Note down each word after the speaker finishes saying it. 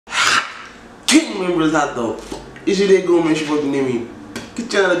king members out though. You should they go, man. She fucking Demi.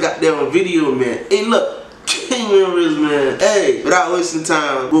 Get y'all the goddamn video, man. Hey, look. King members, man. Hey, without wasting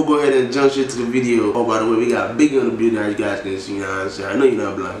time, we'll go ahead and jump straight to the video. Oh, by the way, we got Biggie on the building. As you guys can see, you know what I'm saying? I know you're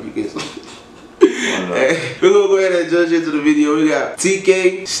not blind. You can see. Hey, we're gonna go ahead and jump straight to the video. We got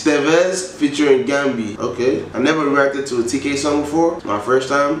TK Stevez featuring Gambi. Okay, I never reacted to a TK song before. My first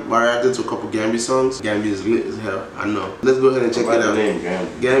time, but I reacted to a couple Gambi songs. Gambi is lit as hell. I know. Let's go ahead and check it out. Name,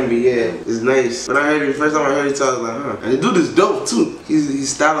 Gambi. Gambi, yeah, it's nice. When I heard it, first time I heard it, I was like, huh. And the dude is dope too. His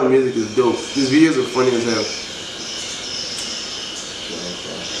style of music is dope. His videos are funny as hell.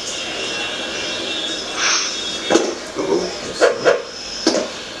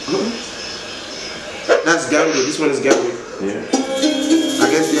 That's Gambi. This one is Gambi. Yeah. I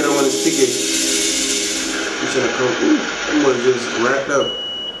guess the other one is TK. You should have come. Ooh, that one just wrapped up.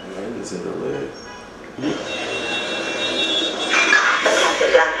 Man, it's in the lid.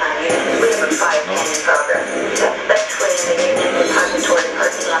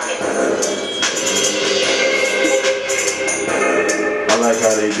 I like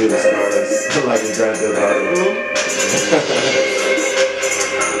how they do the stars. I like the Grand Theft Auto.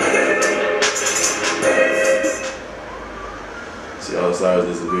 See, all the stars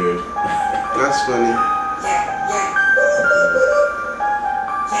disappeared. That's funny.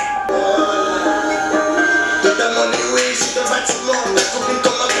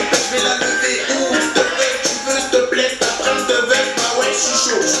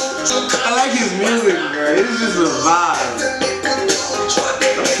 I like his music, bro. It's just a vibe.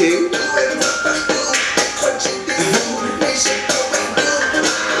 Okay.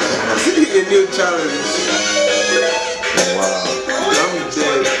 A new challenge. Wow. I'm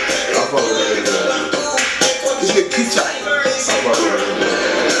dead. I fuck with that. It's the kitchen. I fuck with that.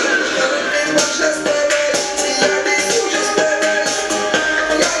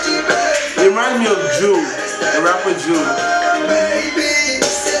 It reminds me of Drew, the rapper Drew.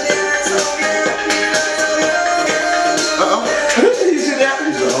 You see that?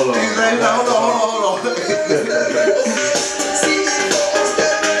 He's like, hold on. He's like, hold on.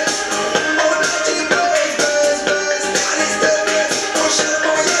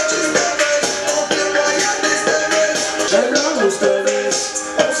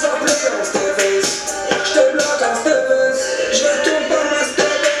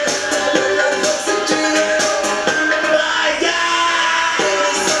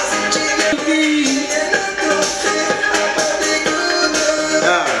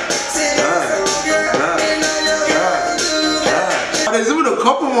 There's even a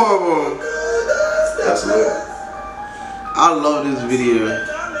couple more of them. That's lit. I love this video.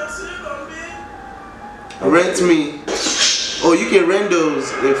 Rent me. Oh, you can rent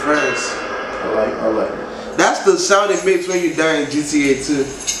those in France. I like it. That's the sound it makes when you die in GTA 2.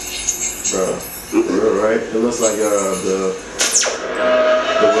 Bro, for real, right? It looks like the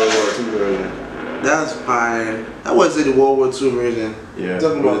World War II version. That's fine. I wasn't the World War II version. Yeah. I'm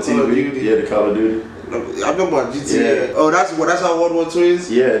talking about the Call of TV. Duty. Yeah, the Call of Duty. I'm talking about GTA. Yeah. Oh, that's how World War II is?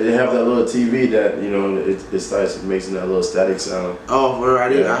 Yeah, they have that little TV that, you know, it starts making that little static sound. Oh, for real, I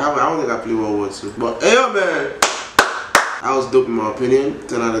don't think I played World War II. But, hey, yo, man. I was dope in my opinion.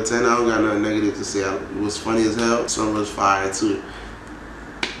 10 out of 10. I don't got nothing negative to say. It was funny as hell. Some was fire, too.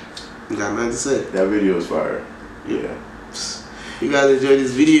 You got nothing to say? That video was fire. Yeah. You guys enjoyed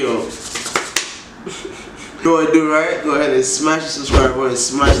this video. You know what to do, right? Go ahead and smash the subscribe button,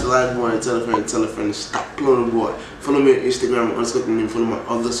 smash the like button, and tell a friend, stop playing the boy. Follow me on Instagram, _ follow my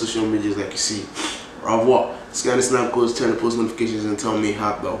other social medias like you see. Au revoir. Scan the snap codes, turn the post notifications, and tell me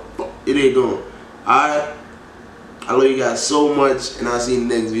how though. It ain't going. Alright? I love you guys so much, and I'll see you in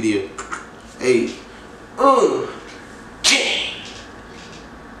the next video. Hey.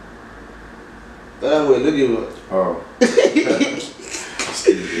 That way, look at what. Oh.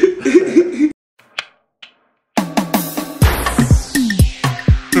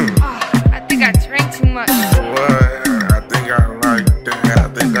 I think I drank too much. What? I think I like that. I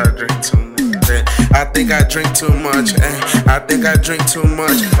think I drink too much. I think I drink too much. I think I drink too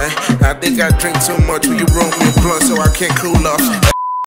much. I think I drink too much when you roll me a blunt so I can't cool off.